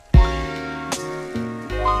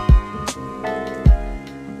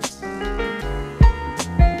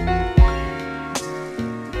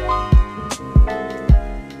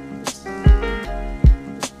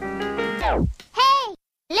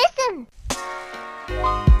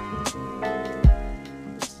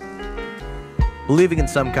Believing in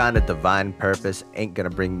some kind of divine purpose ain't gonna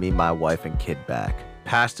bring me my wife and kid back.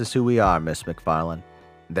 Past is who we are, Miss McFarlane.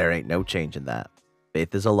 There ain't no changing that.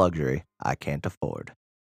 Faith is a luxury I can't afford.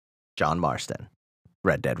 John Marston,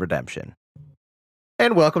 Red Dead Redemption.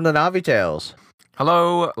 And welcome to Navi Tales.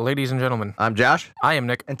 Hello, ladies and gentlemen. I'm Josh. I am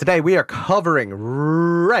Nick. And today we are covering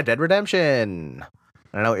Red Dead Redemption.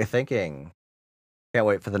 I know what you're thinking. Can't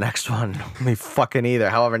wait for the next one. Me fucking either.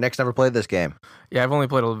 However, Nick's never played this game. Yeah, I've only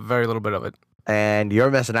played a very little bit of it. And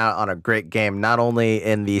you're missing out on a great game, not only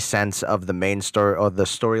in the sense of the main story or the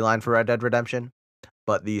storyline for Red Dead Redemption,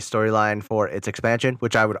 but the storyline for its expansion,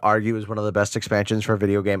 which I would argue is one of the best expansions for a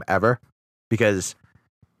video game ever, because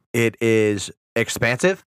it is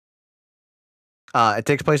expansive. It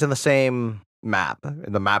takes place in the same map.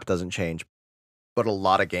 The map doesn't change, but a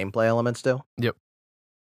lot of gameplay elements do. Yep.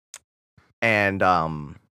 And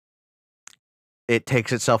it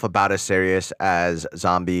takes itself about as serious as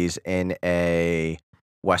zombies in a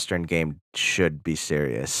Western game should be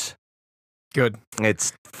serious. Good.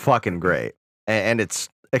 It's fucking great. And it's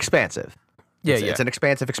expansive. Yeah, It's an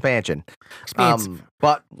expansive expansion. Expansive.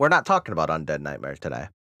 But we're not talking about Undead Nightmare today.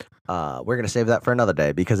 We're going to save that for another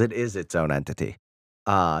day because it is its own entity.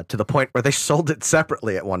 To the point where they sold it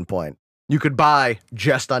separately at one point. You could buy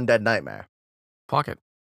just Undead Nightmare. Pocket.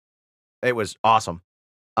 It was awesome.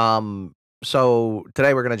 So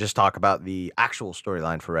today we're going to just talk about the actual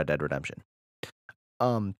storyline for Red Dead Redemption.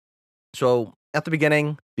 So at the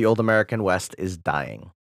beginning, the old American West is dying.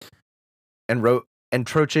 And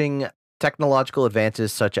encroaching technological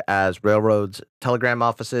advances such as railroads, telegram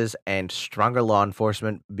offices, and stronger law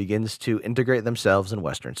enforcement begins to integrate themselves in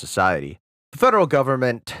Western society. The federal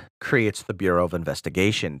government creates the Bureau of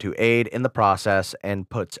Investigation to aid in the process and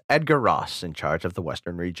puts Edgar Ross in charge of the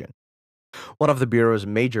Western region. One of the Bureau's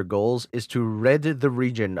major goals is to rid the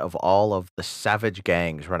region of all of the savage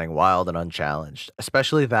gangs running wild and unchallenged,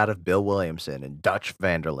 especially that of Bill Williamson and Dutch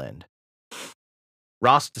Vanderland.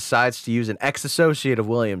 Ross decides to use an ex-associate of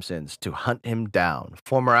Williamson's to hunt him down,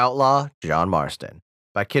 former outlaw John Marston.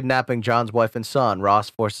 By kidnapping John's wife and son, Ross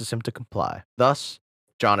forces him to comply. Thus,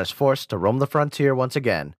 John is forced to roam the frontier once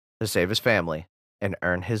again to save his family and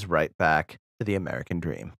earn his right back to the American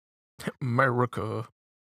dream. America.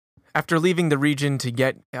 After leaving the region to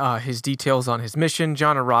get his details on his mission,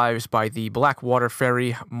 John arrives by the Blackwater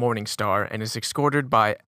ferry Morningstar and is escorted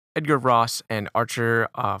by Edgar Ross and Archer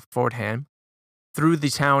Fordham through the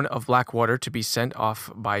town of Blackwater to be sent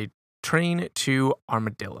off by train to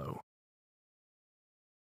Armadillo.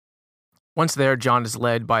 Once there, John is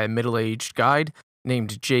led by a middle-aged guide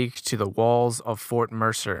named Jake to the walls of Fort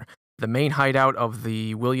Mercer, the main hideout of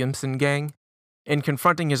the Williamson gang. In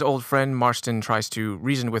confronting his old friend, Marston tries to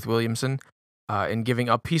reason with Williamson in giving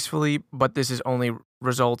up peacefully, but this is only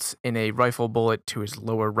results in a rifle bullet to his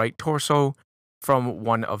lower right torso from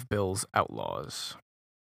one of Bill's outlaws.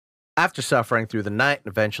 After suffering through the night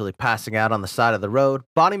and eventually passing out on the side of the road,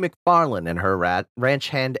 Bonnie McFarlane and her ranch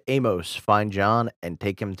hand Amos find John and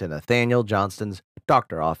take him to Nathaniel Johnston's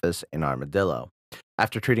doctor office in Armadillo.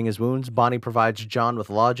 After treating his wounds, Bonnie provides John with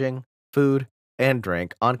lodging, food, and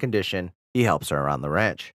drink on condition he helps her around the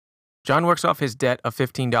ranch. John works off his debt of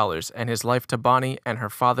 $15 and his life to Bonnie and her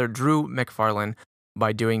father, Drew McFarlane,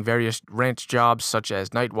 by doing various ranch jobs such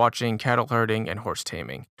as night watching, cattle herding, and horse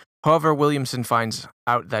taming. However, Williamson finds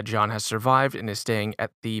out that John has survived and is staying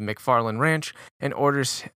at the McFarlane Ranch and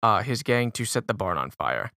orders his gang to set the barn on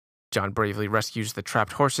fire. John bravely rescues the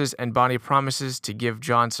trapped horses, and Bonnie promises to give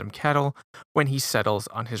John some cattle when he settles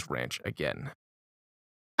on his ranch again.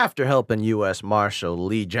 After helping U.S. Marshal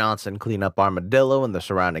Lee Johnson clean up Armadillo and the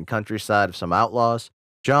surrounding countryside of some outlaws,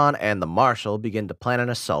 John and the Marshal begin to plan an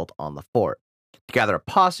assault on the fort. To gather a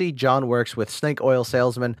posse, John works with snake oil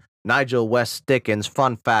salesman Nigel West Dickens.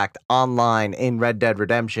 Fun fact, online in Red Dead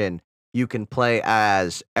Redemption, you can play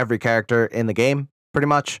as every character in the game, pretty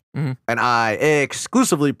much. Mm-hmm. And I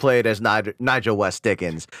exclusively played as Nigel West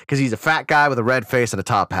Dickens because he's a fat guy with a red face and a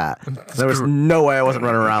top hat. There was no way I wasn't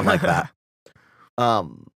running around like that.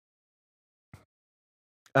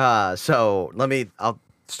 So I'll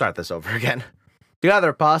start this over again. To gather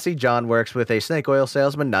a posse, John works with a snake oil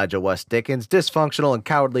salesman, Nigel West Dickens, dysfunctional and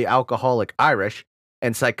cowardly alcoholic Irish,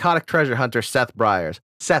 and psychotic treasure hunter Seth Briars.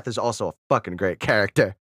 Seth is also a fucking great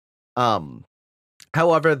character.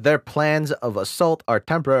 However, their plans of assault are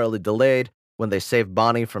temporarily delayed when they save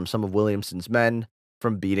Bonnie from some of Williamson's men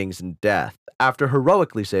from beatings and death. After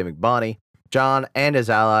heroically saving Bonnie, John and his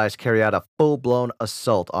allies carry out a full-blown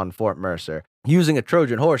assault on Fort Mercer, using a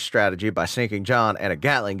Trojan horse strategy by sneaking John and a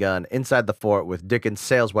Gatling gun inside the fort with Dickens'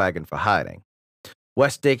 sales wagon for hiding.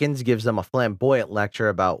 West Dickens gives them a flamboyant lecture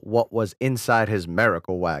about what was inside his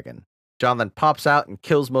miracle wagon. John then pops out and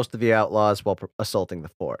kills most of the outlaws while assaulting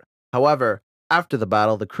the fort. However, after the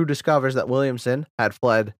battle, the crew discovers that Williamson had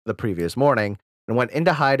fled the previous morning and went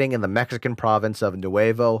into hiding in the Mexican province of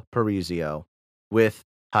Nuevo Paraiso with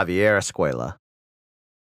Javier Escuela.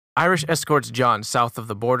 Irish escorts John south of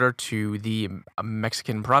the border to the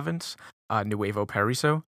Mexican province, Nuevo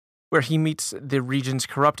Paraiso, where he meets the region's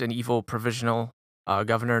corrupt and evil provisional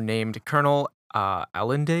governor named Colonel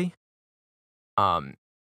Allende,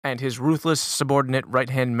 and his ruthless subordinate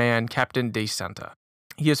right-hand man, Captain De Santa.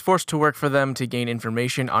 He is forced to work for them to gain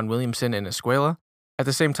information on Williamson and Escuela. At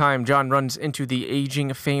the same time, John runs into the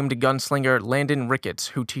aging, famed gunslinger Landon Ricketts,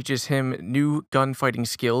 who teaches him new gunfighting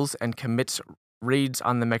skills and commits raids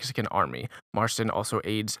on the Mexican army. Marston also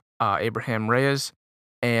aids Abraham Reyes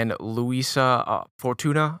and Luisa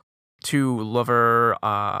Fortuna, two lover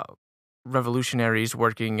revolutionaries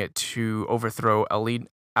working to overthrow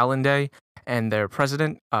Allende and their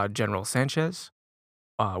president, General Sanchez,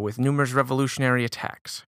 with numerous revolutionary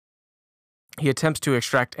attacks. He attempts to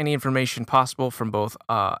extract any information possible from both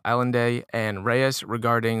Allende and Reyes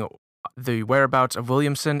regarding the whereabouts of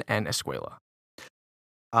Williamson and Escuela.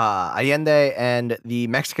 Allende and the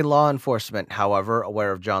Mexican law enforcement, however,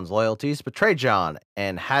 aware of John's loyalties, betray John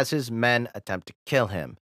and has his men attempt to kill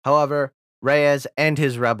him. However, Reyes and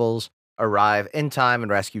his rebels arrive in time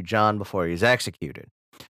and rescue John before he is executed.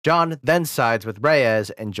 John then sides with Reyes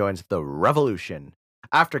and joins the revolution.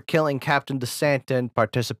 After killing Captain De Santa and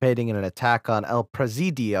participating in an attack on El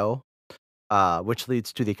Presidio, which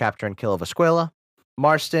leads to the capture and kill of Escuela,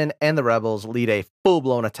 Marston and the rebels lead a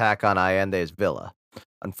full-blown attack on Allende's villa.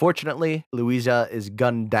 Unfortunately, Luisa is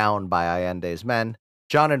gunned down by Allende's men.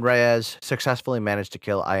 John and Reyes successfully manage to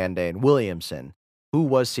kill Allende and Williamson, who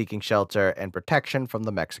was seeking shelter and protection from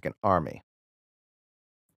the Mexican army.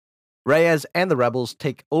 Reyes and the rebels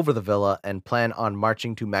take over the villa and plan on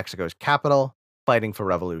marching to Mexico's capital, fighting for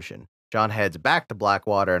revolution. John heads back to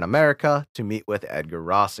Blackwater in America to meet with Edgar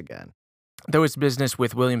Ross again. Though his business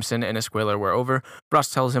with Williamson and Escuela were over,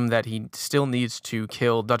 Ross tells him that he still needs to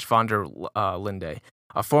kill Dutch van der Linde,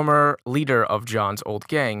 a former leader of John's old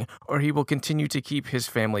gang, or he will continue to keep his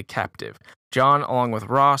family captive. John, along with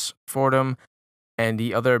Ross, Fordham, and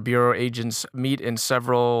the other Bureau agents, meet in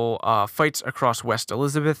several fights across West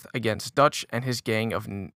Elizabeth against Dutch and his gang of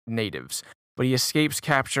natives, but he escapes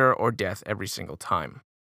capture or death every single time.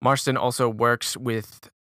 Marston also works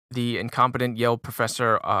with the incompetent Yale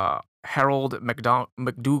professor Harold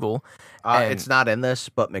McDougall. It's not in this,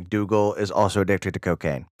 but McDougall is also addicted to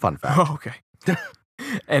cocaine. Fun fact. Oh, okay.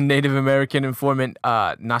 And Native American informant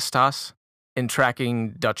Nastas in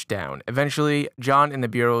tracking Dutch down. Eventually, John and the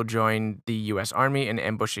Bureau join the U.S. Army in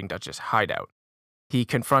ambushing Dutch's hideout. He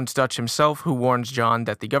confronts Dutch himself, who warns John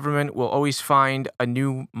that the government will always find a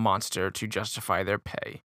new monster to justify their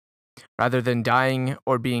pay. Rather than dying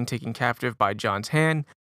or being taken captive by John's hand,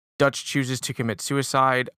 Dutch chooses to commit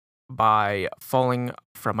suicide by falling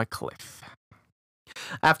from a cliff.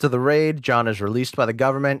 After the raid, John is released by the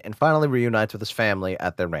government and finally reunites with his family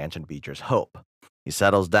at their ranch in Beecher's Hope. He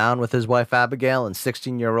settles down with his wife Abigail and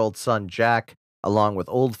 16-year-old son Jack, along with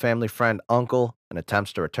old family friend Uncle, and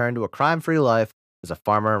attempts to return to a crime-free life as a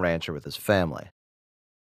farmer and rancher with his family.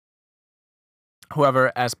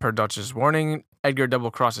 However, as per Dutch's warning, Edgar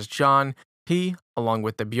double-crosses John. He, along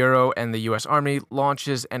with the Bureau and the U.S. Army,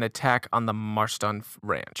 launches an attack on the Marston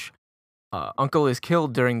Ranch. Uncle is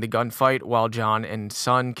killed during the gunfight while John and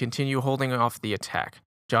son continue holding off the attack.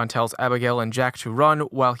 John tells Abigail and Jack to run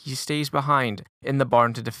while he stays behind in the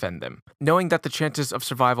barn to defend them. Knowing that the chances of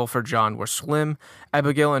survival for John were slim,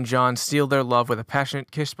 Abigail and John seal their love with a passionate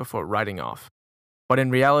kiss before riding off. But in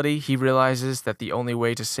reality, he realizes that the only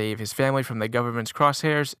way to save his family from the government's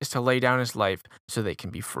crosshairs is to lay down his life so they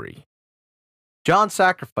can be free. John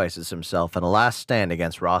sacrifices himself in a last stand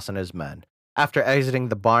against Ross and his men. After exiting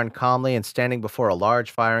the barn calmly and standing before a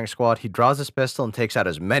large firing squad, he draws his pistol and takes out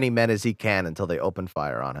as many men as he can until they open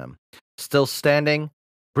fire on him. Still standing,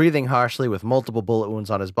 breathing harshly with multiple bullet wounds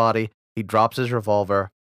on his body, he drops his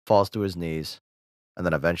revolver, falls to his knees, and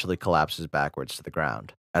then eventually collapses backwards to the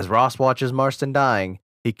ground. As Ross watches Marston dying,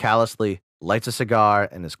 he callously lights a cigar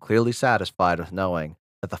and is clearly satisfied with knowing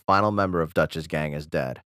that the final member of Dutch's gang is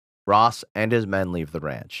dead. Ross and his men leave the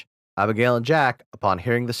ranch. Abigail and Jack, upon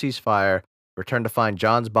hearing the ceasefire, return to find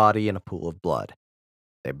John's body in a pool of blood.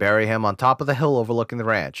 They bury him on top of the hill overlooking the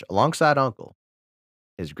ranch, alongside Uncle.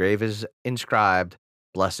 His grave is inscribed,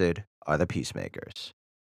 "Blessed are the peacemakers."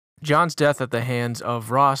 John's death at the hands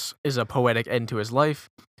of Ross is a poetic end to his life.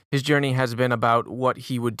 His journey has been about what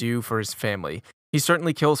he would do for his family. He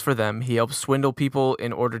certainly kills for them. He helps swindle people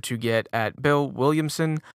in order to get at Bill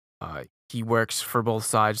Williamson. He works for both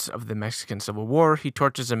sides of the Mexican Civil War. He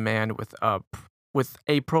tortures a man with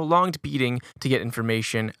a prolonged beating to get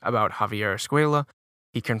information about Javier Escuela.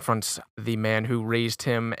 He confronts the man who raised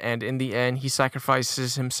him, and in the end, he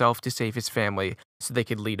sacrifices himself to save his family so they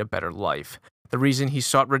could lead a better life. The reason he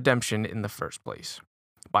sought redemption in the first place.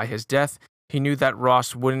 By his death, he knew that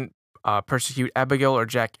Ross wouldn't persecute Abigail or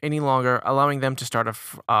Jack any longer, allowing them to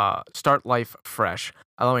start life fresh,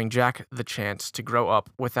 allowing Jack the chance to grow up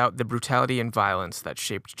without the brutality and violence that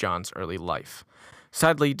shaped John's early life.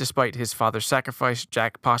 Sadly, despite his father's sacrifice,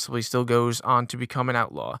 Jack possibly still goes on to become an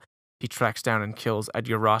outlaw. He tracks down and kills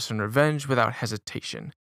Edgar Ross in revenge without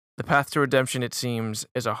hesitation. The path to redemption, it seems,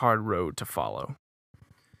 is a hard road to follow.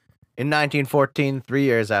 In 1914, 3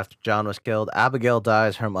 years after John was killed, Abigail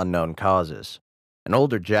dies from unknown causes. An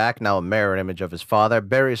older Jack, now a mirror image of his father,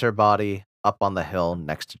 buries her body up on the hill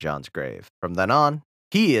next to John's grave. From then on,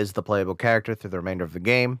 he is the playable character through the remainder of the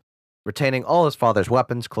game, retaining all his father's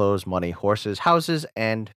weapons, clothes, money, horses, houses,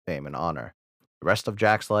 and fame and honor. The rest of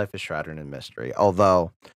Jack's life is shrouded in mystery,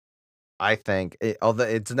 although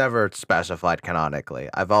it's never specified canonically.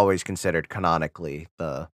 I've always considered canonically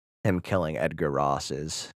him killing Edgar Ross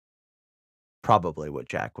is probably what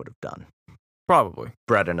Jack would have done. Probably.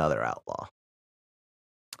 Bred another outlaw.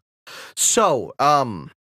 So,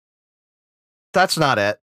 that's not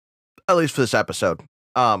it, at least for this episode.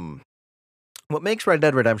 What makes Red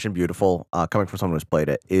Dead Redemption beautiful, coming from someone who's played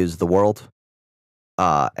it, is the world,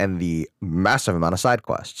 and the massive amount of side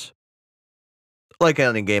quests. Like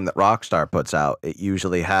any game that Rockstar puts out, it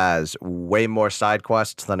usually has way more side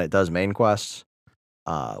quests than it does main quests,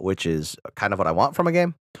 which is kind of what I want from a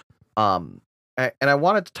game. And I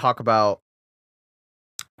wanted to talk about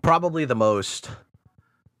probably the most,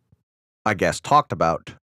 I guess, talked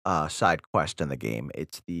about side quest in the game.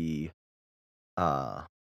 It's the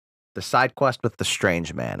side quest with the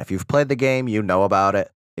Strange Man. If you've played the game, you know about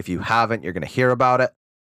it. If you haven't, you're going to hear about it.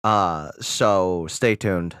 So stay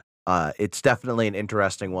tuned. It's definitely an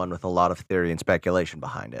interesting one with a lot of theory and speculation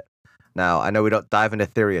behind it. Now, I know we don't dive into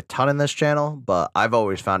theory a ton in this channel, but I've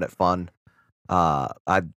always found it fun.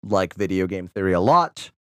 I like video game theory a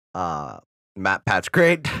lot. MatPat's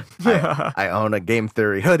great. I own a game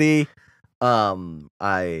theory hoodie.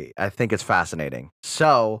 I think it's fascinating.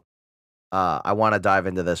 So, I want to dive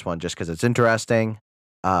into this one just because it's interesting.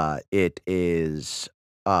 It is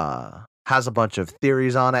has a bunch of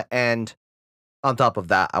theories on it, and on top of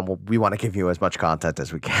that, we want to give you as much content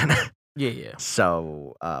as we can. Yeah.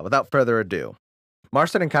 So, without further ado,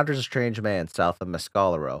 Marston encounters a strange man south of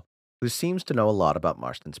Mescalero, who seems to know a lot about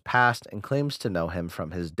Marston's past and claims to know him from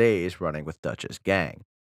his days running with Dutch's gang.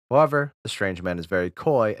 However, the strange man is very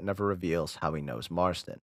coy and never reveals how he knows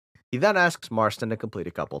Marston. He then asks Marston to complete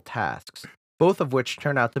a couple tasks, both of which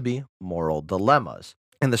turn out to be moral dilemmas,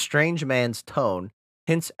 and the strange man's tone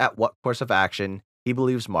hints at what course of action he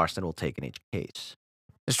believes Marston will take in each case.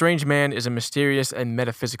 The strange man is a mysterious and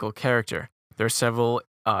metaphysical character. There are several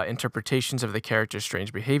interpretations of the character's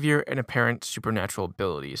strange behavior and apparent supernatural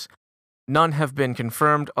abilities. None have been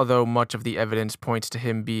confirmed, although much of the evidence points to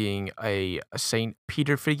him being a Saint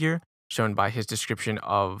Peter figure, shown by his description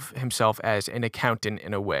of himself as an accountant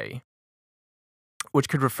in a way, which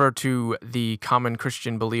could refer to the common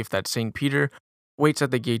Christian belief that Saint Peter waits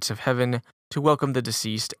at the gates of heaven to welcome the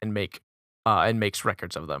deceased and makes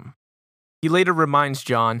records of them. He later reminds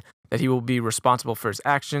John that he will be responsible for his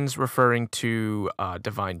actions, referring to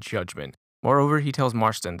divine judgment. Moreover, he tells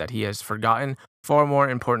Marston that he has forgotten far more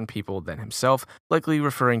important people than himself, likely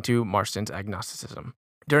referring to Marston's agnosticism.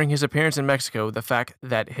 During his appearance in Mexico, the fact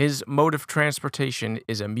that his mode of transportation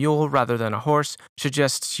is a mule rather than a horse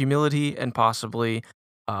suggests humility and possibly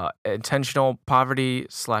intentional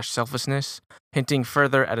poverty/selflessness, hinting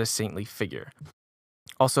further at a saintly figure.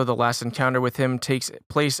 Also, the last encounter with him takes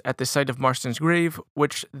place at the site of Marston's grave,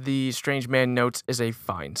 which the strange man notes is a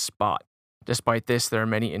fine spot. Despite this, there are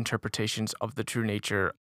many interpretations of the true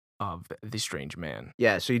nature of the strange man.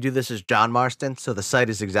 Yeah, so you do this as John Marston, so the site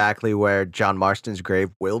is exactly where John Marston's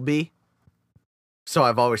grave will be. So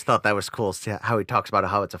I've always thought that was cool, how he talks about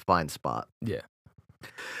how it's a fine spot. Yeah.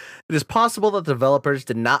 It is possible that the developers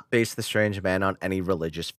did not base the strange man on any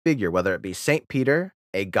religious figure, whether it be Saint Peter,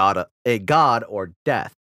 a god, or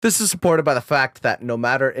death. This is supported by the fact that no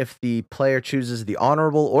matter if the player chooses the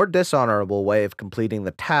honorable or dishonorable way of completing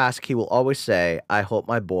the task, he will always say, "I hope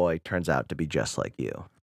my boy turns out to be just like you."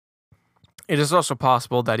 It is also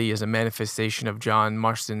possible that he is a manifestation of John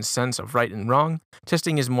Marston's sense of right and wrong,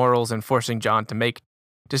 testing his morals and forcing John to make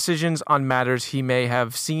decisions on matters he may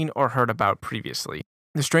have seen or heard about previously.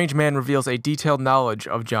 The strange man reveals a detailed knowledge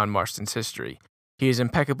of John Marston's history. He is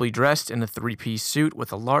impeccably dressed in a three-piece suit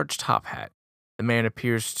with a large top hat. The man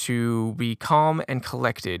appears to be calm and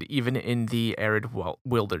collected, even in the arid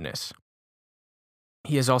wilderness.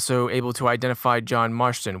 He is also able to identify John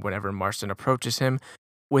Marston whenever Marston approaches him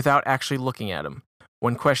without actually looking at him.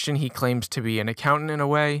 When questioned, he claims to be an accountant in a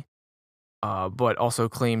way, but also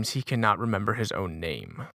claims he cannot remember his own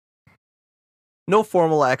name. No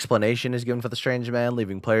formal explanation is given for the strange man,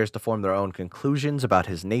 leaving players to form their own conclusions about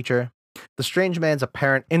his nature. The strange man's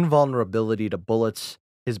apparent invulnerability to bullets,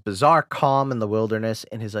 his bizarre calm in the wilderness,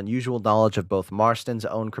 and his unusual knowledge of both Marston's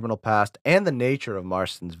own criminal past and the nature of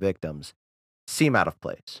Marston's victims seem out of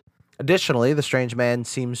place. Additionally, the strange man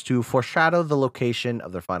seems to foreshadow the location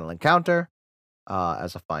of their final encounter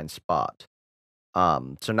as a fine spot.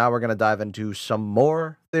 So now we're going to dive into some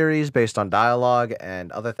more theories based on dialogue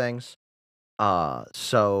and other things. When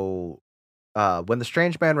the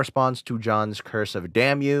strange man responds to John's curse of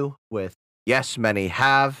damn you with, yes, many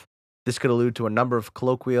have, this could allude to a number of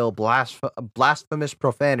colloquial blasphemous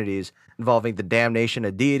profanities involving the damnation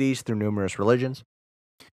of deities through numerous religions.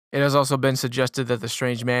 It has also been suggested that the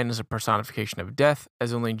strange man is a personification of death,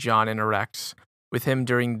 as only John interacts with him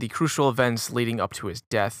during the crucial events leading up to his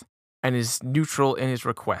death, and is neutral in his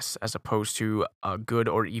requests as opposed to a good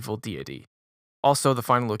or evil deity. Also, the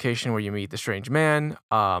final location where you meet the strange man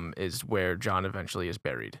is where John eventually is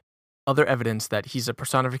buried. Other evidence that he's a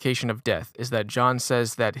personification of death is that John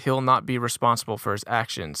says that he'll not be responsible for his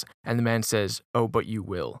actions, and the man says, "Oh, but you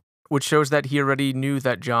will," which shows that he already knew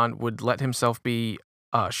that John would let himself be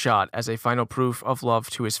shot as a final proof of love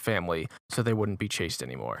to his family, so they wouldn't be chased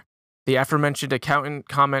anymore. The aforementioned accountant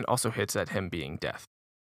comment also hits at him being death.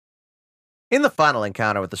 In the final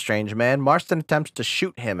encounter with the strange man, Marston attempts to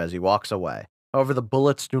shoot him as he walks away. However, the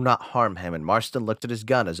bullets do not harm him, and Marston looked at his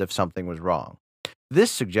gun as if something was wrong. This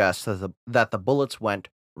suggests that the bullets went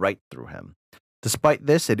right through him. Despite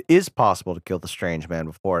this, it is possible to kill the strange man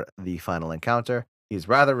before the final encounter. He is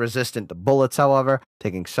rather resistant to bullets, however,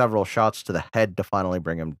 taking several shots to the head to finally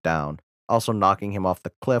bring him down. Also, knocking him off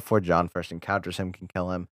the cliff where John first encounters him can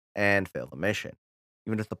kill him and fail the mission.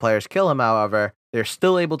 Even if the players kill him, however, they're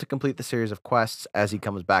still able to complete the series of quests as he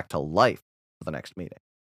comes back to life for the next meeting.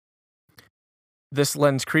 This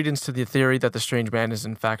lends credence to the theory that the strange man is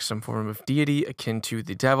in fact some form of deity akin to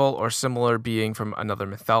the devil or similar being from another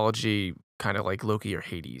mythology, kind of like Loki or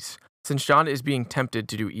Hades. Since John is being tempted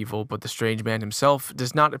to do evil, but the strange man himself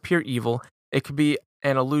does not appear evil, it could be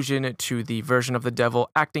an allusion to the version of the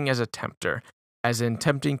devil acting as a tempter, as in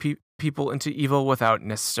tempting people into evil without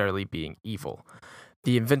necessarily being evil.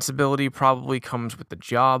 The invincibility probably comes with the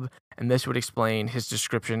job, and this would explain his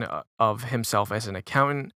description of himself as an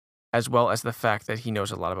accountant, as well as the fact that he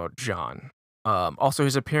knows a lot about John. Also,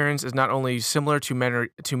 his appearance is not only similar to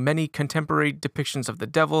many contemporary depictions of the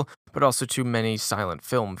devil, but also to many silent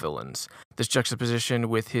film villains. This juxtaposition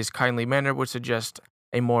with his kindly manner would suggest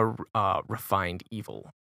a more refined evil.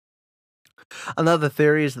 Another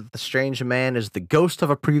theory is that the strange man is the ghost of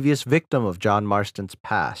a previous victim of John Marston's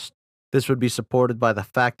past. This would be supported by the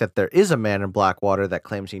fact that there is a man in Blackwater that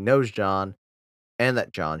claims he knows John, and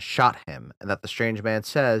that John shot him, and that the strange man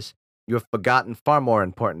says, "You have forgotten far more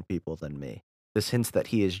important people than me." This hints that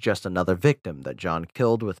he is just another victim that John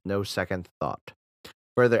killed with no second thought.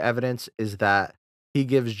 Further evidence is that he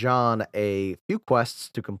gives John a few quests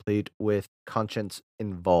to complete with conscience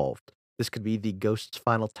involved. This could be the ghost's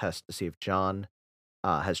final test to see if John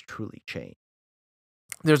has truly changed.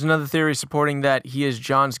 There's another theory supporting that he is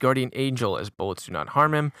John's guardian angel, as bullets do not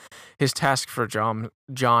harm him. His tasks for John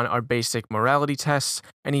are basic morality tests,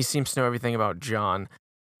 and he seems to know everything about John,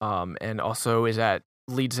 and also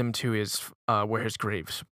leads him to his where his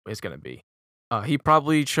grave is going to be. He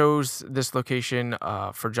probably chose this location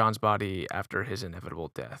for John's body after his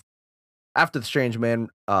inevitable death. After the strange man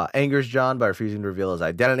angers John by refusing to reveal his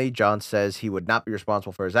identity, John says he would not be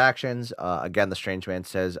responsible for his actions. Again, the strange man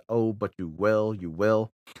says, "Oh, but you will, you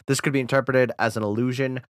will." This could be interpreted as an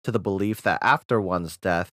allusion to the belief that after one's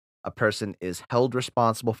death, a person is held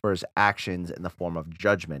responsible for his actions in the form of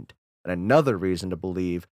judgment, and another reason to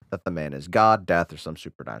believe that the man is God, death, or some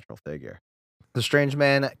supernatural figure. The strange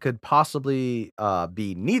man could possibly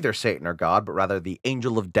be neither Satan or God, but rather the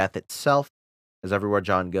angel of death itself. As everywhere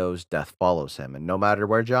John goes, death follows him, and no matter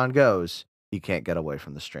where John goes, he can't get away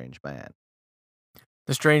from the strange man.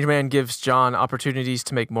 The strange man gives John opportunities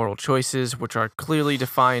to make moral choices, which are clearly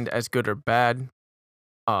defined as good or bad.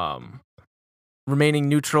 Remaining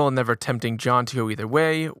neutral and never tempting John to go either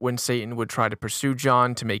way, when Satan would try to pursue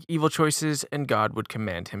John to make evil choices, and God would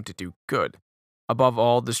command him to do good. Above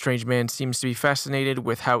all, the strange man seems to be fascinated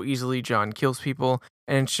with how easily John kills people,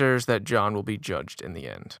 and ensures that John will be judged in the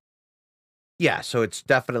end. Yeah, so it's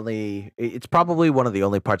it's probably one of the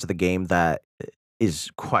only parts of the game that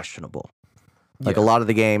is questionable. Like a Yeah. lot of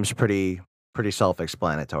the game's pretty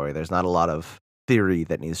self-explanatory. There's not a lot of theory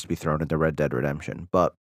that needs to be thrown into Red Dead Redemption,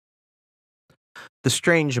 but the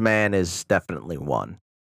Strange Man is definitely one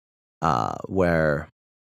where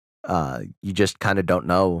you just kind of don't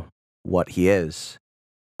know what he is.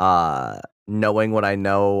 Knowing what I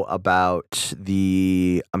know about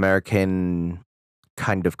the American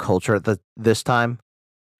kind of culture at this time,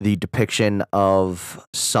 the depiction of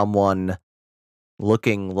someone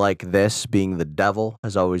looking like this being the devil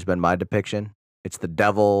has always been my depiction. It's the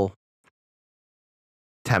devil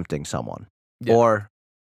tempting someone Yeah. or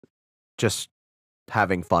just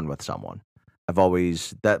having fun with someone.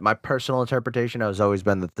 My personal interpretation has always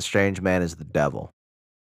been that the Strange Man is the devil.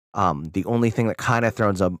 The only thing that kind of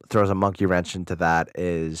throws a monkey wrench into that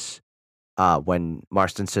is when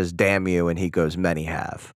Marston says "damn you" and he goes "many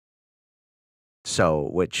have." So,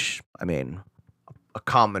 which I mean, a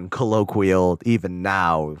common colloquial even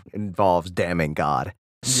now involves damning God.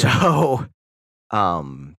 So,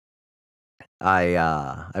 um,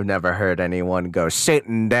 I've never heard anyone go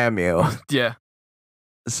 "Satan damn you." Yeah.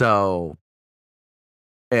 So,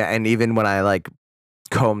 and even when I like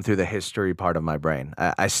comb through the history part of my brain,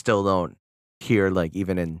 I still don't hear like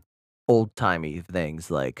even in old timey things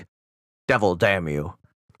like "devil damn you."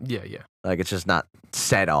 Yeah. Yeah. Like it's just not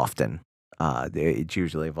said often. It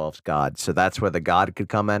usually involves God, so that's where the God could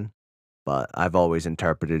come in. But I've always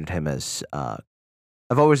interpreted him as I've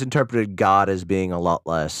always interpreted God as being a lot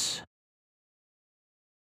less,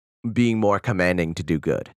 being more commanding to do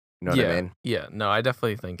good. You know what I mean? Yeah. No, I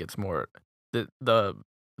definitely think it's more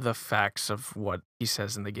the facts of what he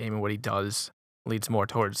says in the game and what he does leads more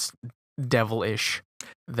towards devilish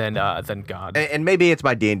than God. And maybe it's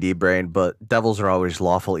my D&D brain, but devils are always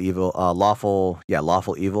lawful evil. Lawful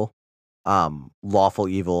evil. Lawful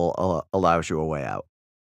evil allows you a way out,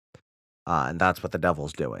 and that's what the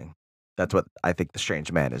devil's doing. That's what I think the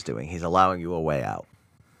Strange Man is doing. He's allowing you a way out.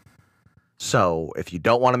 So if you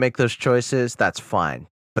don't want to make those choices, that's fine.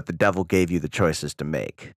 But the devil gave you the choices to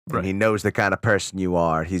make. And Right. he knows the kind of person you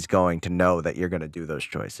are. He's going to know that you're going to do those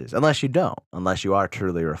choices. Unless you don't. Unless you are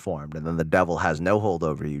truly reformed. And then the devil has no hold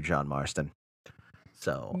over you, John Marston.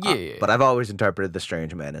 So, Yeah. but I've always interpreted the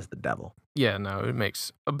Strange Man as the devil. Yeah, no, it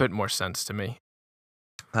makes a bit more sense to me.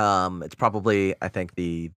 It's probably, I think,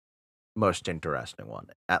 the most interesting one,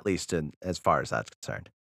 at least in as far as that's concerned.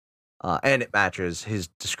 And it matches, his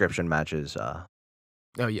description matches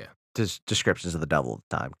Oh yeah. descriptions of the devil at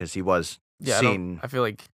the time, because he was Yeah, seen I feel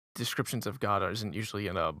like descriptions of God isn't usually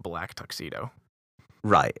in a black tuxedo.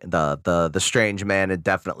 right. The Strange Man, it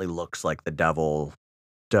definitely looks like the devil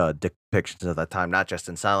depictions of that time, not just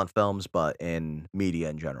in silent films, but in media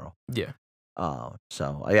in general. Yeah.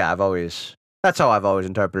 So yeah, that's how I've always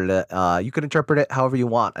interpreted it. You can interpret it however you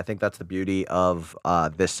want. I think that's the beauty of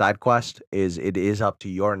this side quest is it is up to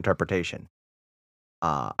your interpretation.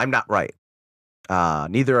 I'm not right.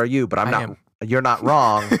 Neither are you, but I am. You're not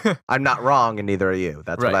wrong. I'm not wrong, and neither are you.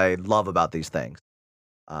 That's what Right. I love about these things.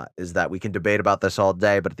 Is that we can debate about this all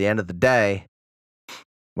day, but at the end of the day,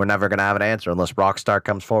 we're never gonna have an answer unless Rockstar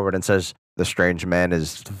comes forward and says the Strange Man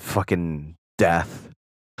is fucking death.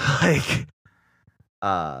 Like,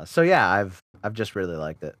 so yeah, I've just really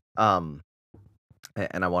liked it.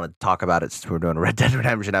 And I want to talk about it since we're doing a Red Dead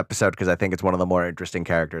Redemption episode because I think it's one of the more interesting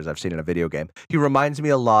characters I've seen in a video game. He reminds me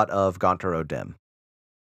a lot of Gontar O'Dim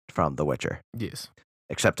from The Witcher. Yes.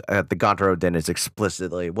 Except the Gontar O'Dim is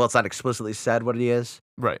explicitly, well, it's not explicitly said what he is,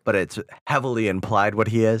 Right. but it's heavily implied what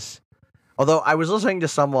he is. Although I was listening to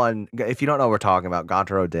someone, if you don't know what we're talking about,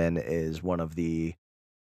 Gontar O'Dim is one of the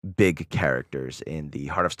big characters in the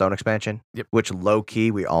Heart of Stone expansion, Yep. which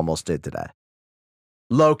low-key we almost did today.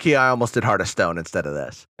 Low-key, I almost did Heart of Stone instead of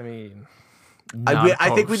this. I mean, I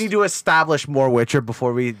think we need to establish more Witcher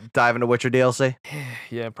before we dive into Witcher DLC.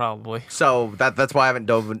 Yeah, probably. So that's why I haven't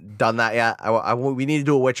done that yet. We need to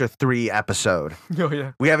do a Witcher 3 episode. Oh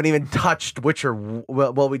yeah. We haven't even touched Witcher.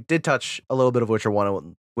 Well, we did touch a little bit of Witcher 1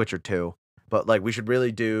 and Witcher 2, but like we should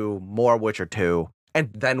really do more Witcher 2 and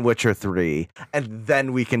then Witcher 3, and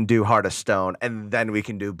then we can do Heart of Stone, and then we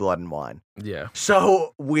can do Blood and Wine. Yeah.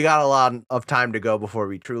 So we got a lot of time to go before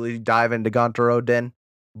we truly dive into Gontar O'Dim.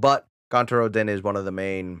 But Gontar O'Dim is one of the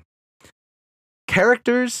main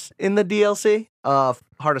characters in the DLC of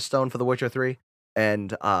Heart of Stone for The Witcher 3.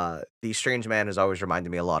 And the Strange Man has always reminded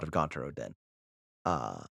me a lot of Gontar O'Dim.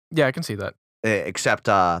 Yeah, I can see that. Except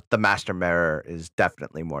the Master Mirror is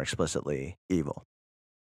definitely more explicitly evil.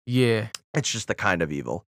 Yeah. It's just the kind of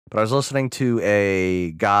evil. But I was listening to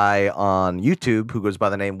a guy on YouTube who goes by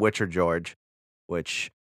the name Witcher George,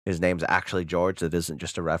 which His name's actually George. It isn't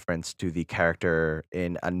just a reference to the character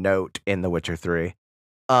in a note in The Witcher 3.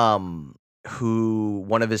 Who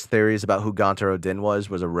one of his theories about who Gontar O'Dynn was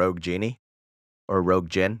a rogue genie or rogue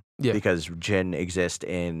Jinn, Yeah. because Jinn exist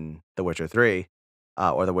in The Witcher 3,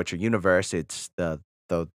 or the Witcher universe. It's the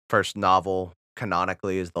first novel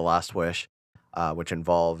canonically is The Last Wish, which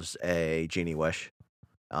involves a genie wish.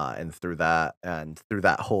 And through that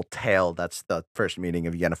whole tale, that's the first meeting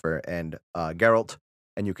of Yennefer and Geralt.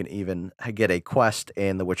 And you can even get a quest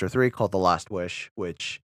in The Witcher 3 called The Last Wish,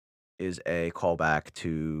 which is a callback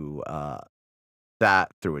to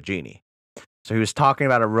that through a genie. So he was talking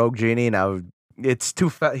about a rogue genie. Now it's the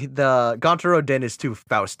Gontar O'Dynn is too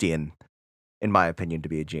Faustian, in my opinion, to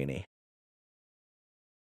be a genie.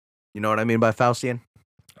 You know what I mean by Faustian?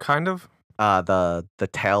 Kind of. The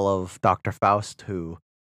tale of Dr. Faust, who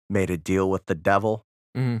made a deal with the devil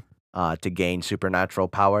to gain supernatural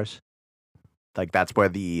powers. Like, that's where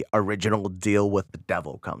the original deal with the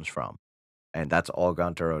devil comes from. And that's all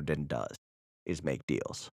Gontar O'Dynn does, is make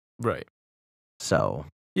deals. Right. So.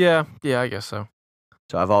 Yeah, I guess so.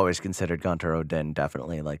 So I've always considered Gontar O'Dynn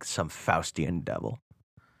definitely like some Faustian devil.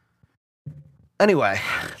 Anyway,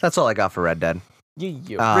 that's all I got for Red Dead.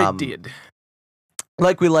 Yeah, Red Dead.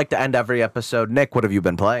 Like we like to end every episode. Nick, what have you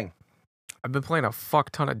been playing? I've been playing a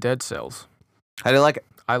fuck ton of Dead Cells. How do you like it?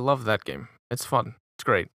 I love that game. It's fun. It's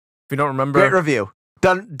great. If you don't remember... Great review.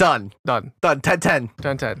 Done. 10-10.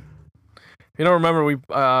 10-10. If you don't remember, we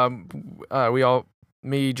all,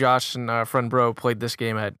 me, Josh, and our friend Bro played this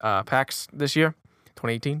game at PAX this year,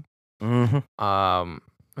 2018. Mm-hmm.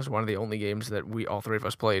 It was one of the only games that all three of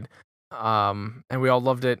us played. And we all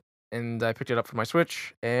loved it, and I picked it up for my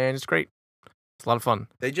Switch, and it's great. It's a lot of fun.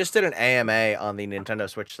 They just did an AMA on the Nintendo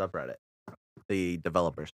Switch subreddit, the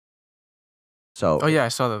developers. So. Oh yeah, I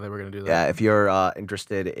saw that they were gonna do that. Yeah, if you're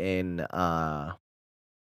interested in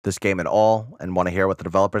this game at all and want to hear what the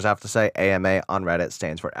developers have to say, AMA on Reddit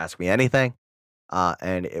stands for Ask Me Anything,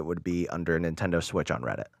 and it would be under Nintendo Switch on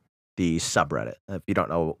Reddit, the subreddit. If you don't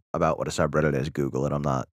know about what a subreddit is, Google it. I'm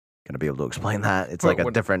not gonna be able to explain that. It's like a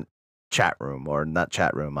different chat room, or not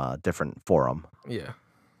chat room, different forum. Yeah.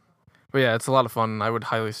 But yeah, it's a lot of fun. I would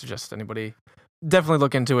highly suggest anybody definitely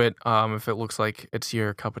look into it. If it looks like it's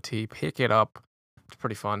your cup of tea, pick it up. It's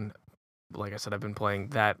pretty fun. Like I said, I've been playing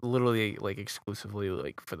that literally like exclusively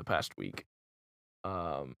like for the past week.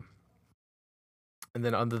 And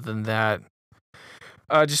then other than that,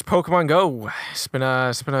 just Pokemon Go. It's been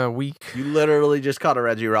a week. You literally just caught a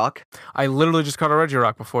Regirock. I literally just caught a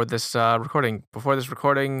Regirock before this recording.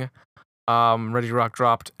 Regirock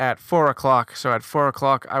dropped at 4:00. So at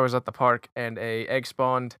 4:00, I was at the park and a egg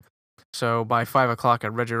spawned. So by 5:00, a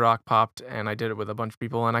Regirock popped, and I did it with a bunch of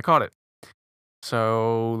people, and I caught it.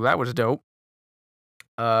 So that was dope.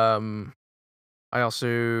 I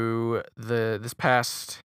also this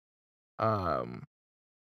past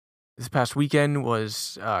weekend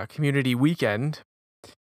was community weekend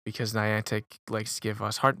because Niantic likes to give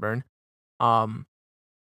us heartburn.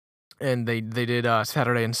 And they did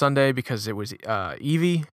Saturday and Sunday because it was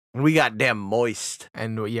Eevee. We got damn moist.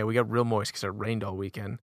 And yeah, we got real moist because it rained all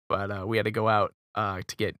weekend. But we had to go out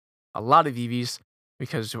to get a lot of Eevees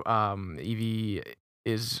because Eevee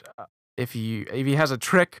is Eevee has a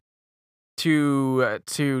trick to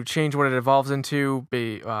change what it evolves into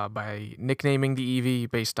by nicknaming the Eevee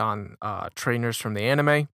based on trainers from the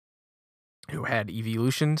anime who had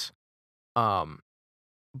evolutions.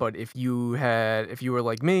 But if you were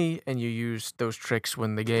like me and you used those tricks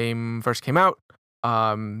when the game first came out,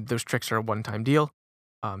 those tricks are a one-time deal.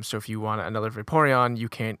 So if you want another Vaporeon, you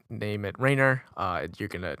can't name it Rainer. You're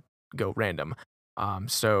gonna go random.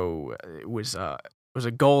 So it was a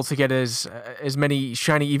goal to get as many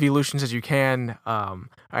shiny evolutions as you can.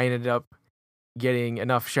 I ended up getting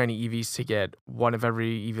enough shiny Eevees to get one of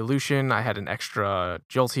every evolution. I had an extra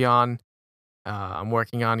Jolteon. I'm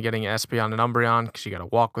working on getting Espeon and Umbreon because you got to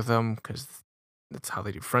walk with them because that's how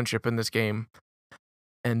they do friendship in this game.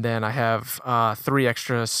 And then I have 3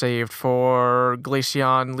 extra saved for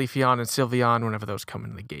Glaceon, Leafeon, and Sylveon whenever those come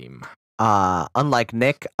in the game. Unlike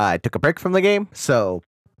Nick, I took a break from the game, so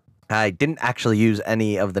I didn't actually use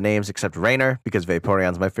any of the names except Rainer because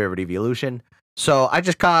Vaporeon's my favorite evolution. So I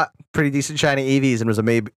just caught pretty decent shiny Eevees and was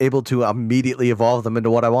able to immediately evolve them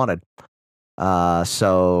into what I wanted.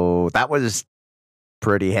 So that was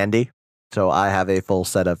pretty handy. So I have a full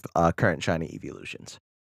set of current shiny evolutions.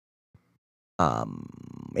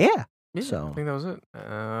 Yeah. So I think that was it.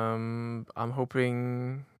 I'm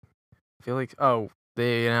hoping. I feel like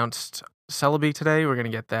they announced Celebi today. We're gonna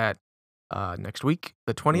get that next week,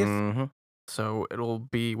 the 20th. Mm-hmm. So it'll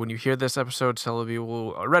be when you hear this episode, Celebi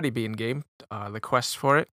will already be in game. The quests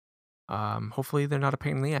for it. Hopefully they're not a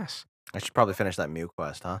pain in the ass. I should probably finish that Mew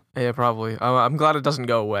quest, huh? Yeah, probably. I'm glad it doesn't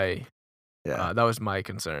go away. Yeah. That was my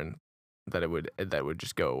concern, that it would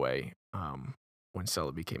just go away. When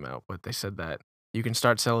Celebi came out, but they said that you can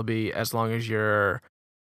start Celebi as long as you're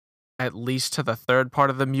at least to the third part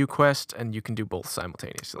of the Mew quest, and you can do both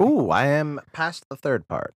simultaneously. Ooh, I am past the third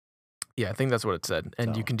part. Yeah, I think that's what it said,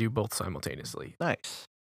 and you So. can do both simultaneously. Nice.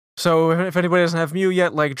 So if anybody doesn't have Mew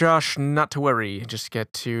yet, like Josh, not to worry. Just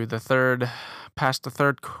get to past the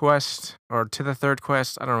third quest, or to the third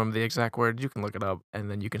quest. I don't remember the exact word. You can look it up,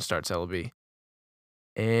 and then you can start Celebi.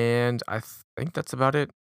 And I think that's about it.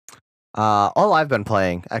 All I've been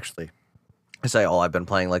playing, actually, I say all I've been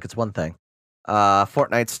playing like it's one thing.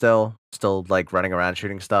 Fortnite still like running around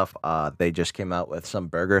shooting stuff. They just came out with some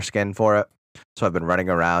burger skin for it. So I've been running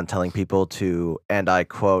around telling people to, and I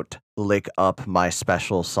quote, lick up my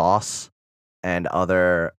special sauce and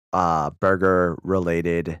other burger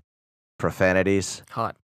related profanities.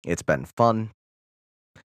 Hot. It's been fun.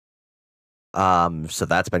 So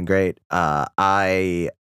that's been great. I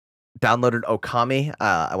downloaded Okami.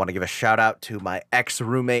 I want to give a shout out to my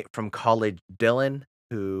ex-roommate from college, Dylan,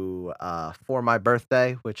 who for my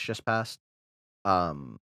birthday, which just passed,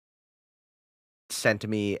 sent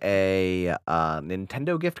me a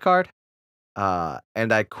Nintendo gift card.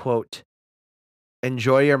 And I quote,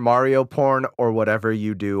 enjoy your Mario porn or whatever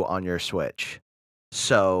you do on your Switch.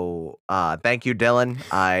 So thank you, Dylan.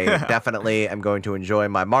 I definitely am going to enjoy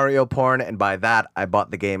my Mario porn, and by that I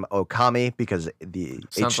bought the game Okami because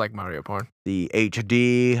Sounds like Mario porn. the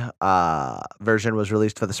HD version was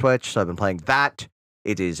released for the Switch, so I've been playing that.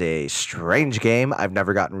 It is a strange game. I've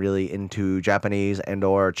never gotten really into Japanese and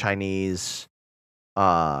or Chinese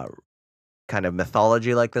kind of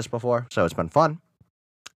mythology like this before, so it's been fun.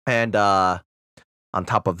 And on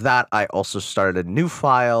top of that, I also started a new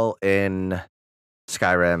file in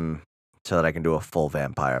Skyrim so that I can do a full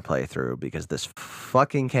vampire playthrough because this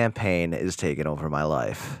fucking campaign is taking over my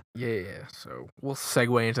life. Yeah, so we'll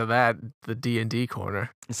segue into that, the D&D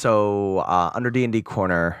corner. So under D&D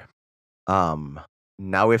corner, now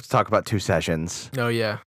we have to talk about 2 sessions. Oh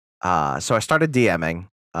yeah. So I started DMing,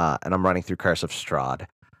 and I'm running through Curse of Strahd.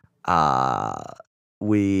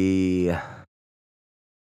 We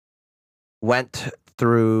went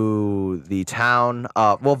through the town.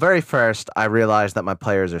 Well, very first, I realized that my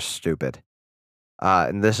players are stupid.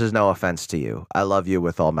 And this is no offense to you. I love you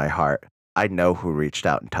with all my heart. I know who reached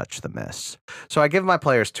out and touched the mist. So I give my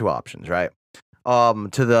players 2 options, right?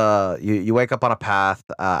 You wake up on a path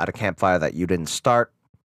at a campfire that you didn't start.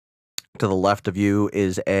 To the left of you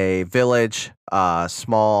is a village,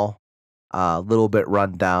 small, little bit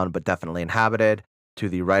run down, but definitely inhabited. To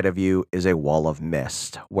the right of you is a wall of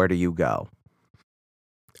mist. Where do you go?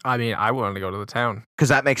 I mean, I wanted to go to the town. Because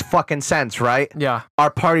that makes fucking sense, right? Yeah. Our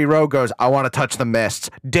party rogue goes, I want to touch the mist.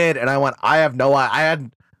 Did, and I went, I had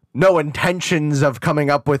no intentions of coming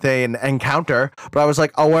up with an encounter, but I was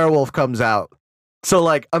like, a werewolf comes out. So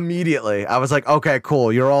like immediately, I was like, okay,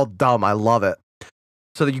 cool. You're all dumb. I love it.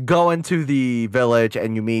 So you go into the village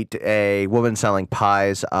and you meet a woman selling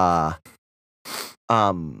pies.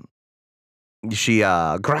 She you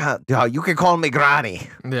can call me Granny.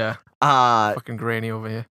 Yeah. Fucking granny over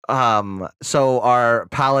here. So our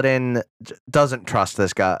paladin doesn't trust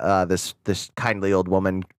this guy, this kindly old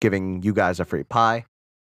woman giving you guys a free pie.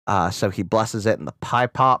 So he blesses it and the pie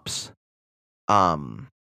pops.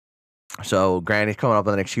 So Granny's coming up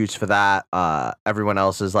with an excuse for that. Everyone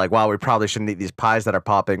else is like, wow, we probably shouldn't eat these pies that are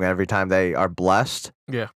popping every time they are blessed.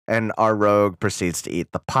 Yeah. And our rogue proceeds to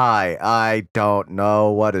eat the pie. I don't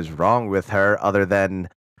know what is wrong with her other than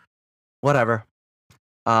whatever.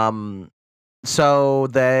 So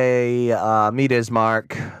they meet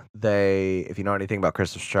Ismark. If you know anything about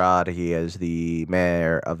Curse of Strahd, he is the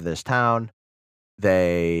mayor of this town.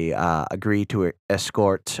 They agree to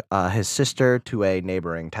escort his sister to a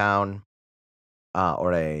neighboring town,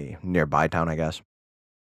 or a nearby town, I guess.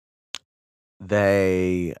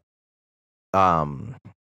 They go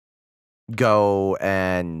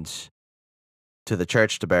and to the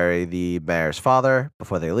church to bury the mayor's father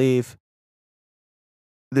before they leave.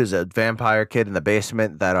 There's a vampire kid in the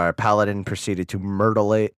basement that our paladin proceeded to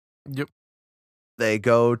murderate. Yep. They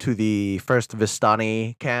go to the first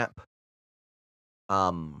Vistani camp.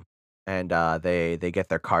 And they get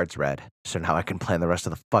their cards read. So now I can plan the rest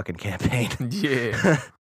of the fucking campaign. Yeah.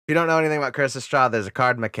 If you don't know anything about Curse of Strahd, there's a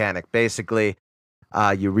card mechanic. Basically,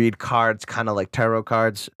 you read cards kind of like tarot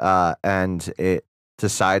cards, and it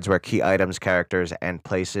decides where key items, characters, and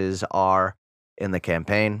places are in the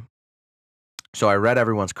campaign. So I read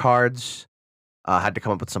everyone's cards. Had to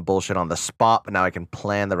come up with some bullshit on the spot, but now I can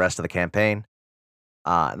plan the rest of the campaign.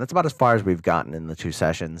 And that's about as far as we've gotten in the 2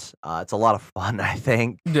 sessions. It's a lot of fun, I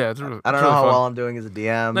think. Yeah, it's really, I don't it's know really how fun. well I'm doing as a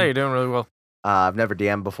DM. No, you're doing really well. I've never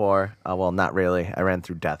DM'd before. Well, not really. I ran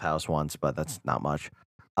through Death House once, but that's not much.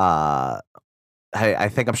 I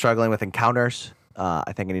think I'm struggling with encounters.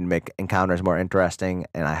 I think I need to make encounters more interesting,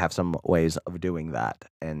 and I have some ways of doing that.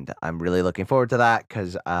 And I'm really looking forward to that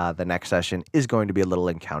because the next session is going to be a little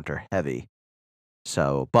encounter heavy.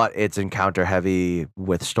 So, but it's encounter heavy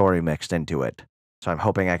with story mixed into it. So I'm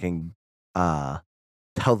hoping I can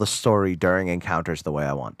tell the story during encounters the way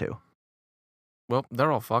I want to. Well,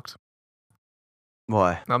 they're all fucked.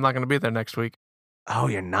 Boy. I'm not going to be there next week. Oh,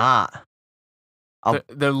 you're not.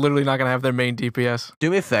 They're literally not going to have their main DPS.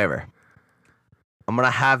 Do me a favor. I'm going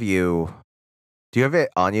to have you. Do you have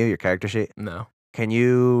it on you, your character sheet? No. Can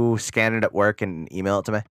you scan it at work and email it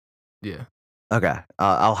to me? Yeah. Okay.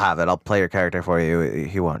 I'll have it. I'll play your character for you.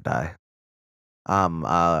 He won't die. I'm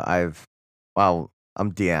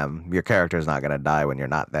DM. Your character's not going to die when you're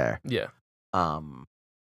not there. Yeah.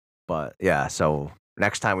 But yeah, so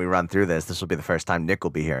next time we run through this will be the first time Nick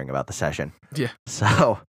will be hearing about the session. Yeah.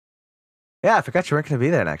 So, yeah, I forgot you weren't going to be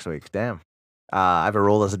there next week. Damn. I have a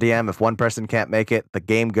rule as a DM. If one person can't make it, the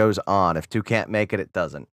game goes on. If 2 can't make it, it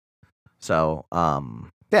doesn't. So,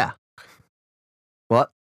 yeah.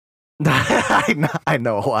 What? I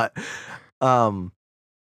know what. Curse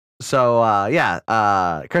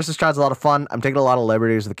of Strahd's a lot of fun. I'm taking a lot of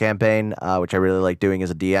liberties with the campaign, which I really like doing as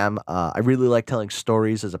a DM. I really like telling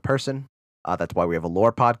stories as a person. That's why we have a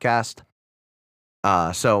lore podcast.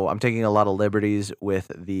 So I'm taking a lot of liberties with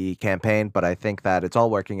the campaign, but I think that it's all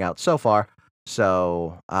working out so far.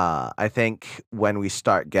 So I think when we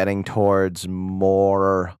start getting towards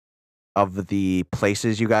more of the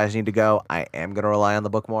places you guys need to go, I am going to rely on the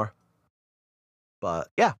book more. But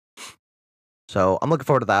yeah. So I'm looking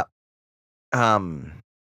forward to that. I'm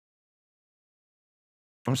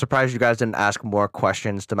surprised you guys didn't ask more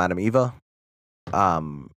questions to Madame Eva,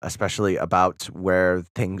 especially about where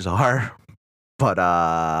things are. But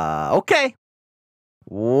okay,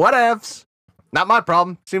 whatevs. Not my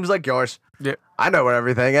problem. Seems like yours. Yeah. I know where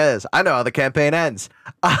everything is. I know how the campaign ends.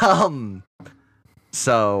 Yeah.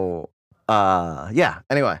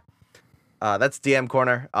 Anyway, that's DM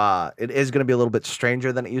Corner. It is going to be a little bit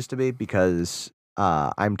stranger than it used to be because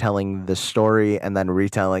I'm telling the story and then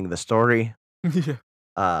retelling the story. Yeah.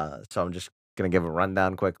 So I'm just going to give a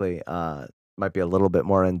rundown quickly. Might be a little bit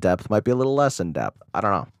more in depth, might be a little less in depth. I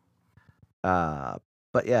don't know.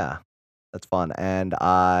 But yeah, that's fun. And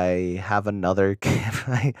I have another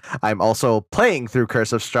game. I'm also playing through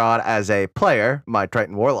Curse of Strahd as a player, my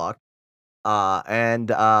Triton Warlock.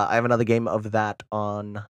 And I have another game of that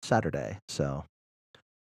on Saturday. So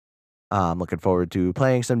I'm looking forward to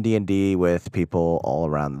playing some D&D with people all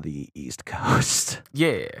around the East Coast.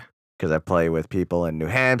 Yeah. Because I play with people in New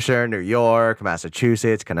Hampshire, New York,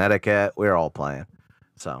 Massachusetts, Connecticut. We're all playing.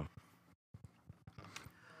 So,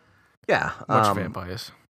 yeah. Much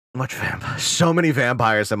vampires. Much vampires. So many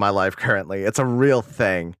vampires in my life currently. It's a real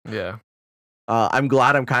thing. Yeah. I'm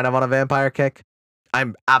glad I'm kind of on a vampire kick.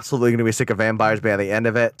 I'm absolutely going to be sick of vampires by the end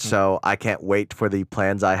of it, so I can't wait for the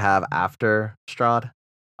plans I have after Strahd.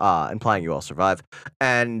 Implying you all survive.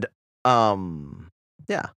 And,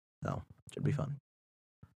 yeah. So, it should be fun.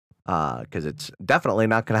 Because it's definitely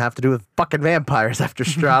not going to have to do with fucking vampires after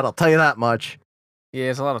Strahd, I'll tell you that much. Yeah,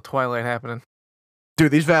 there's a lot of Twilight happening.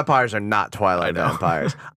 Dude, these vampires are not Twilight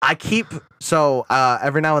vampires. So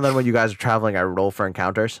every now and then when you guys are traveling, I roll for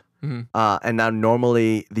encounters. Mm-hmm. And now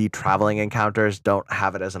normally the traveling encounters don't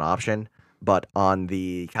have it as an option, but on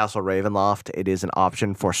the Castle Ravenloft, it is an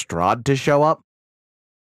option for Strahd to show up.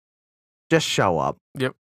 Just show up.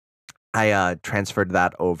 Yep. I transferred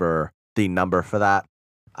that over, the number for that.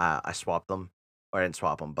 I swapped them. Or I didn't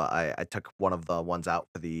swap them, but I took one of the ones out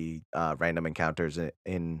for the random encounters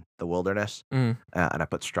in the wilderness, and I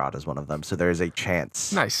put Strahd as one of them. So there is a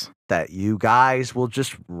chance that you guys will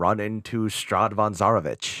just run into Strahd von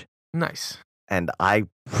Zarovich. Nice. And I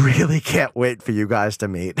really can't wait for you guys to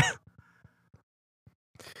meet.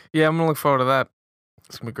 Yeah, I'm going to look forward to that.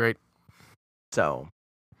 It's going to be great. So,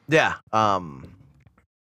 yeah.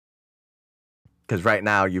 Because right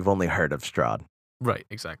now you've only heard of Strahd. Right,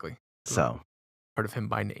 exactly. So... Heard of him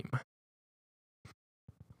by name.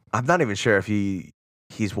 I'm not even sure if he's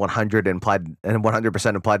 100%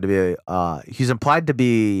 implied to be he's implied to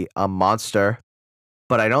be a monster,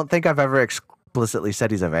 but I don't think I've ever explicitly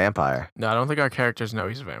said he's a vampire. No, I don't think our characters know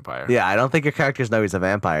he's a vampire. Yeah, I don't think your characters know he's a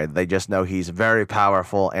vampire. They just know he's very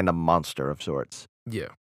powerful and a monster of sorts. Yeah.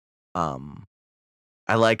 I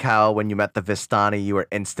I like how when you met the Vistani, you were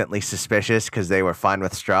instantly suspicious because they were fine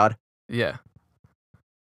with Strahd. Yeah.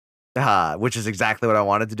 Which is exactly what I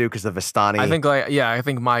wanted to do because the Vistani. I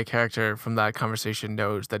think my character from that conversation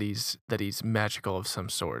knows that he's magical of some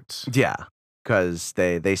sorts. Yeah, because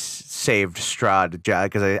they saved Strahd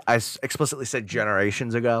because I explicitly said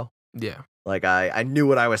generations ago. Yeah. Like I knew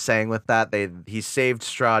what I was saying with that. He saved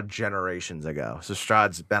Strahd generations ago. So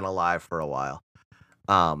Strahd's been alive for a while.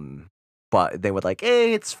 But they would like,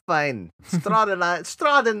 hey, it's fine. Strahd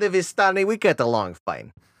and the Vistani, we get along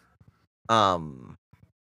fine.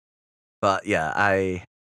 But yeah, I've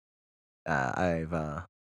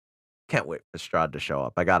can't wait for Strahd to show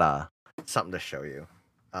up. I got something to show you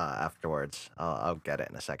afterwards. I'll get it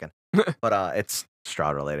in a second. But it's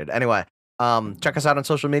Strahd related. Anyway, check us out on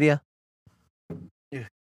social media.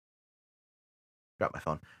 Drop my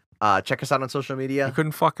phone. Check us out on social media. You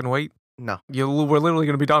couldn't fucking wait? No. We're literally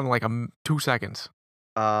going to be done in like 2 seconds.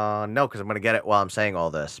 No, because I'm going to get it while I'm saying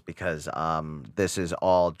all this because this is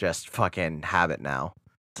all just fucking habit now.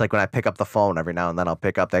 It's like when I pick up the phone every now and then I'll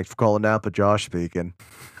pick up, thanks for calling Napa, Josh speaking.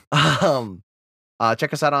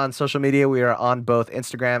 Check us out on social media. We are on both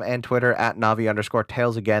Instagram and Twitter at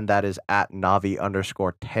Navi_Tales. Again, that is at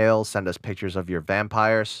Navi_Tales. Send us pictures of your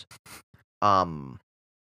vampires.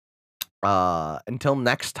 Until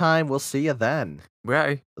next time, we'll see you then.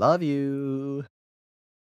 Bye. Love you.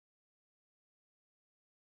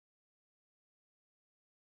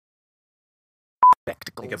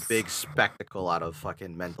 Spectacles. Make a big spectacle out of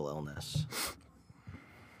fucking mental illness.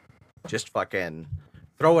 Just fucking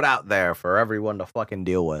throw it out there for everyone to fucking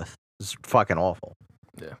deal with. It's fucking awful.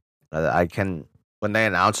 Yeah. When they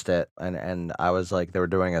announced it and I was like, they were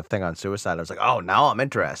doing a thing on suicide, I was like, oh, now I'm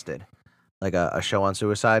interested. Like a show on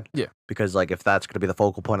suicide. Yeah. Because like if that's going to be the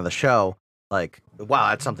focal point of the show, like, wow,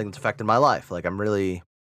 that's something that's affected my life. Like I really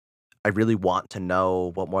want to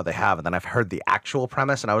know what more they have. And then I've heard the actual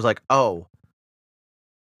premise and I was like, oh,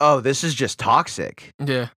 this is just toxic.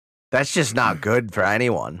 Yeah. That's just not good for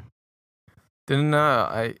anyone. Didn't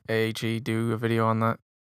IAG do a video on that?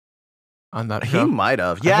 On that show? He might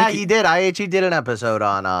have. Yeah, he did. IAG did an episode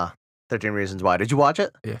on 13 Reasons Why. Did you watch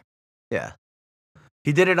it? Yeah. Yeah.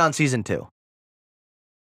 He did it on season 2.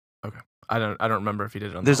 Okay. I don't remember if he did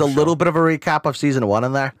it on There's a little bit of a recap of season 1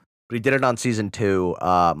 in there, but he did it on season 2.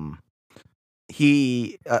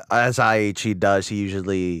 He as IAG does, he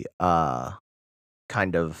usually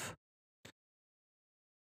kind of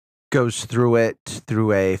goes through it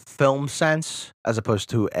through a film sense as opposed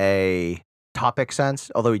to a topic sense,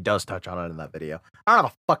 although he does touch on it in that video. I don't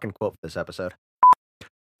have a fucking quote for this episode.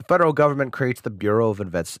 The federal government creates the Bureau of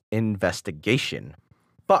Investigation.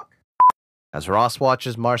 Fuck. As Ross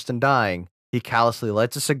watches Marston dying, he callously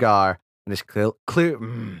lights a cigar and is clear.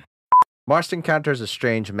 Marston encounters a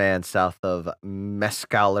strange man south of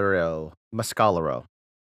Mescalero.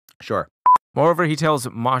 Sure. Moreover, he tells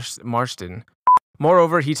Marston.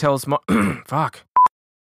 Fuck.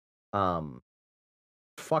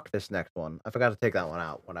 Fuck this next one. I forgot to take that one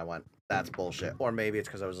out when I went, that's bullshit. Or maybe it's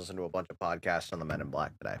because I was listening to a bunch of podcasts on the Men in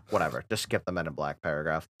Black today. Whatever. Just skip the Men in Black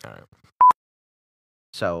paragraph. All right.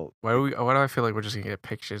 So Why do I feel like we're just gonna get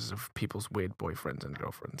pictures of people's weird boyfriends and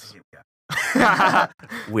girlfriends?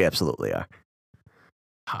 we absolutely are.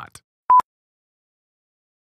 Hot.